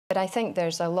But I think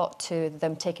there's a lot to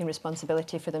them taking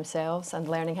responsibility for themselves and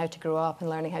learning how to grow up and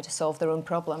learning how to solve their own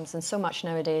problems. And so much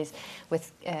nowadays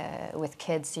with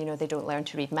kids, you know, they don't learn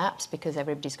to read maps because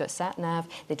everybody's got sat-nav.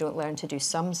 They don't learn to do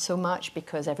sums so much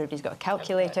because everybody's got a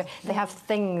calculator. They have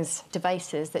things,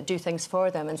 devices that do things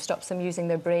for them and stops them using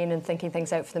their brain and thinking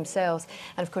things out for themselves.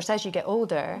 And of course, as you get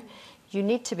older, you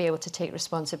need to be able to take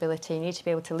responsibility, you need to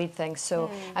be able to lead things.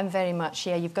 So I'm very much,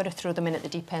 yeah, you've got to throw them in at the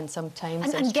deep end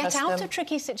sometimes. And get out of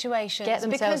tricky situations. Get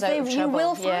themselves out of trouble. You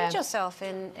will find yourself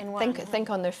in one. Think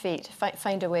on their feet,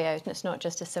 find a way out, and it's not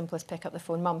just as simple as pick up the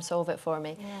phone, Mum, solve it for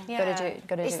me. Got to do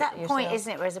it It's that yourself. point,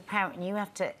 isn't it, where as a parent you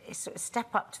have to sort of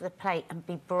step up to the plate and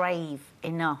be brave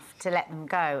enough to let them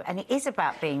go. And it is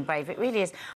about being brave, it really is.